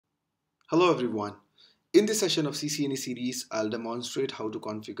Hello everyone. In this session of CCNA series, I'll demonstrate how to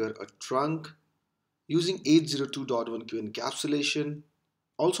configure a trunk using 802.1q encapsulation.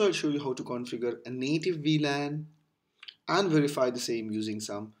 Also, I'll show you how to configure a native Vlan and verify the same using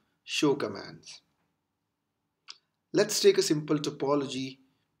some show commands. Let's take a simple topology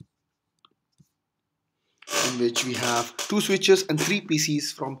in which we have two switches and three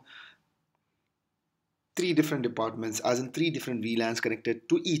PCs from three different departments, as in three different VLANs connected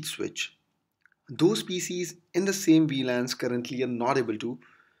to each switch. Those PCs in the same VLANs currently are not able to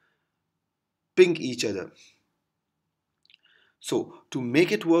ping each other. So to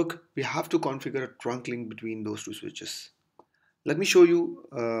make it work, we have to configure a trunk link between those two switches. Let me show you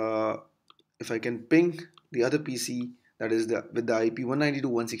if I can ping the other PC that is with the IP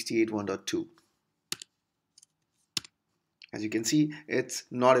 192.168.1.2. As you can see, it's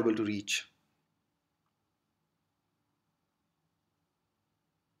not able to reach.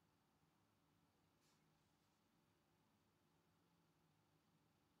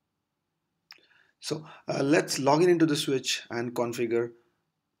 So let's log in into the switch and configure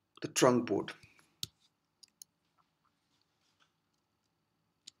the trunk port.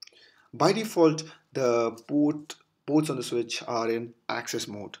 By default, the ports on the switch are in access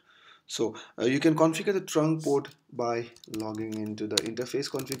mode. So you can configure the trunk port by logging into the interface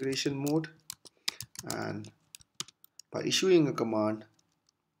configuration mode and by issuing a command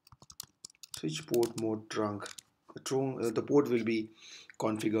switch port mode trunk. The port will be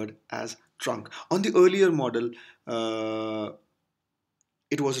configured as trunk. On the earlier model,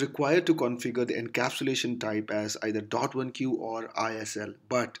 it was required to configure the encapsulation type as either .1q or ISL,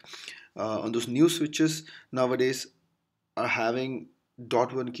 but on those new switches nowadays are having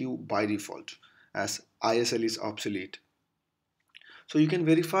 .1q by default, as ISL is obsolete. So you can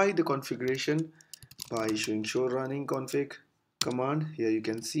verify the configuration by issuing show running config command. Here you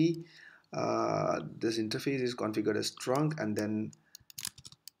can see this interface is configured as trunk, and then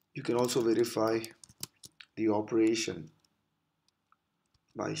you can also verify the operation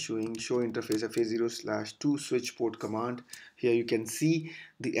by showing show interface fa0/2 switch port command. Here you can see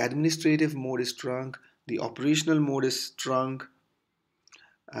the administrative mode is trunk, the operational mode is trunk,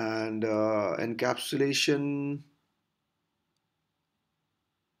 and encapsulation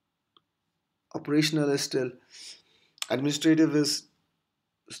operational is still, administrative is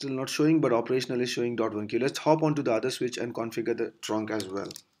still not showing, but operational is showing .1q. Let's hop onto the other switch and configure the trunk as well.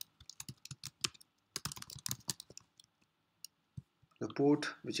 The port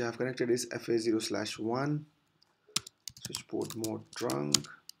which I have connected is fa0/1 switch port mode trunk.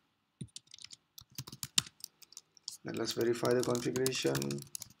 Then let's verify the configuration.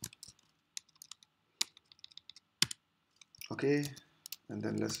 Okay, and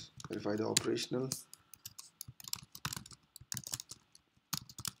then let's verify the operational.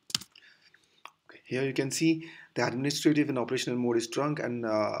 Okay, here you can see the administrative and operational mode is trunk, and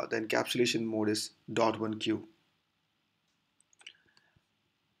the encapsulation mode is .1q.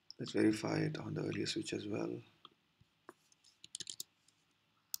 Let's verify it on the earlier switch as well.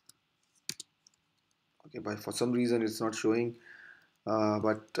 Okay, but for some reason it's not showing,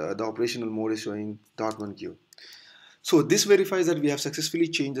 but the operational mode is showing .1q. So this verifies that we have successfully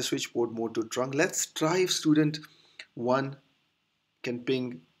changed the switch port mode to trunk. Let's try if student 1 can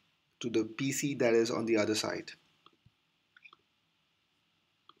ping to the PC that is on the other side.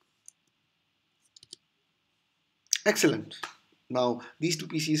 Excellent. Now these two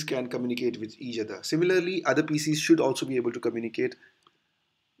PCs can communicate with each other. Similarly, other PCs should also be able to communicate.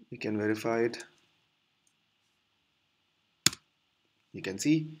 We can verify it. You can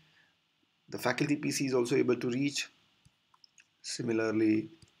see the faculty PC is also able to reach.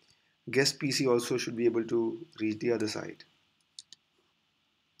 Similarly, guest PC also should be able to reach the other side.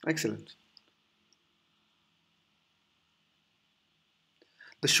 Excellent.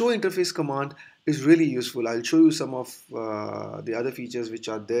 The show interface command is really useful. I'll show you some of the other features which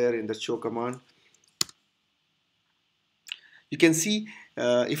are there in the show command. You can see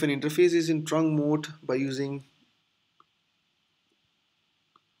if an interface is in trunk mode by using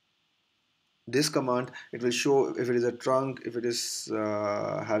this command, it will show if it is a trunk, if it is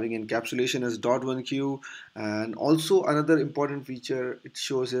having encapsulation as .1q, and also another important feature it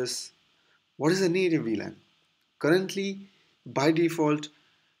shows is what is a native VLAN. Currently, by default,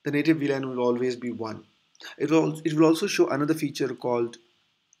 the native VLAN will always be 1. It will also show another feature called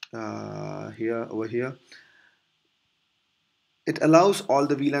over here. It allows all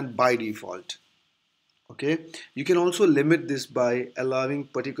the VLAN by default. Okay, you can also limit this by allowing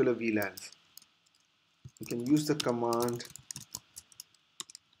particular VLANs. You can use the command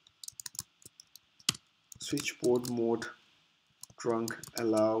switch port mode trunk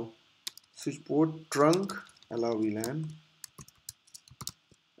allow switch port trunk allow VLAN.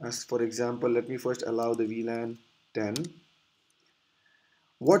 As for example, let me first allow the VLAN 10.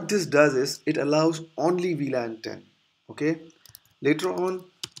 What this does is it allows only VLAN 10. Okay, later on,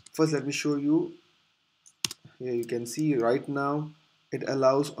 first let me show you. Here you can see right now it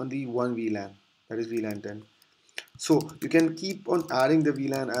allows only one VLAN, that is VLAN 10. So you can keep on adding the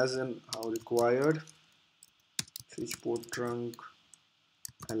VLAN as in how required. Switch port trunk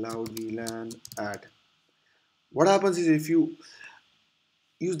allow VLAN add. What happens is if you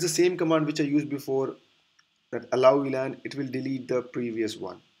use the same command which I used before, that allow VLAN, it will delete the previous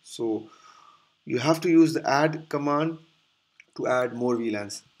one. So you have to use the add command to add more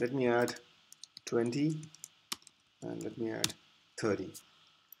VLANs. Let me add 20 and let me add 30.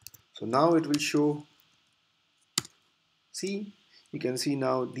 So now it will show, see, you can see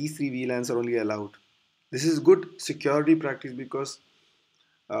now these 3 VLANs are only allowed. This is good security practice because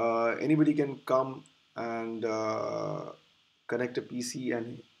anybody can come and connect a PC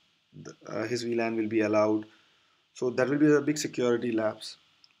and his VLAN will be allowed. So that will be a big security lapse.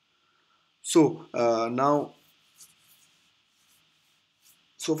 So now,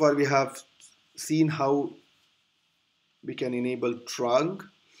 so far we have seen how we can enable trunk,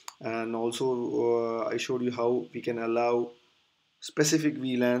 and also I showed you how we can allow specific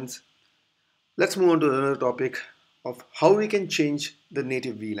VLANs. Let's move on to another topic of how we can change the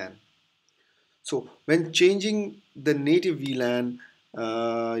native VLAN. So when changing the native VLAN,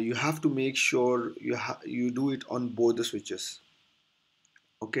 you have to make sure you do it on both the switches.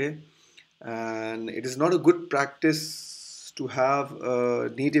 Okay, and it is not a good practice to have a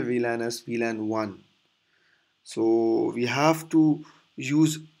native VLAN as VLAN 1. So we have to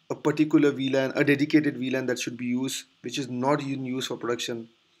use a particular VLAN, a dedicated VLAN that should be used, which is not in use for production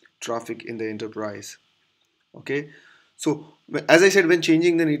traffic in the enterprise. Okay, so as I said, when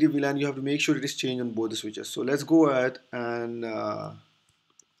changing the native VLAN, you have to make sure it is changed on both the switches. So let's go ahead and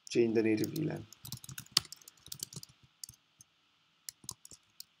change the native VLAN.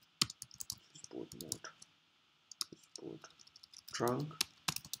 Port mode, port trunk,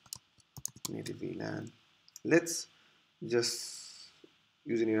 native VLAN. Let's just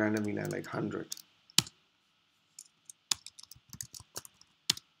use any random VLAN like 100.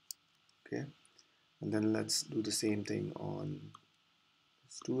 Okay, and then let's do the same thing on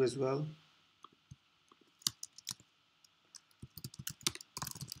 2 as well.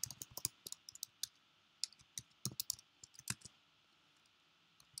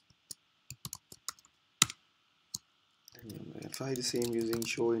 Verify the same using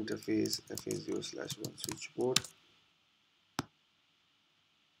show interface fa0/1 switch port.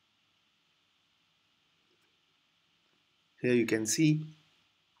 Here you can see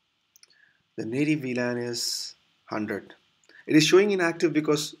the native VLAN is 100. It is showing inactive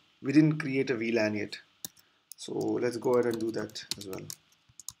because we didn't create a VLAN yet. So let's go ahead and do that as well.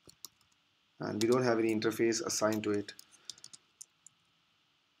 And we don't have any interface assigned to it.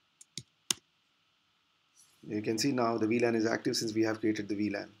 You can see now the VLAN is active since we have created the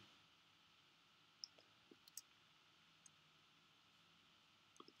VLAN.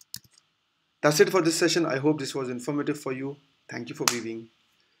 That's it for this session. I hope this was informative for you. Thank you for viewing.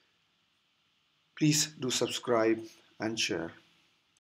 Please do subscribe and share.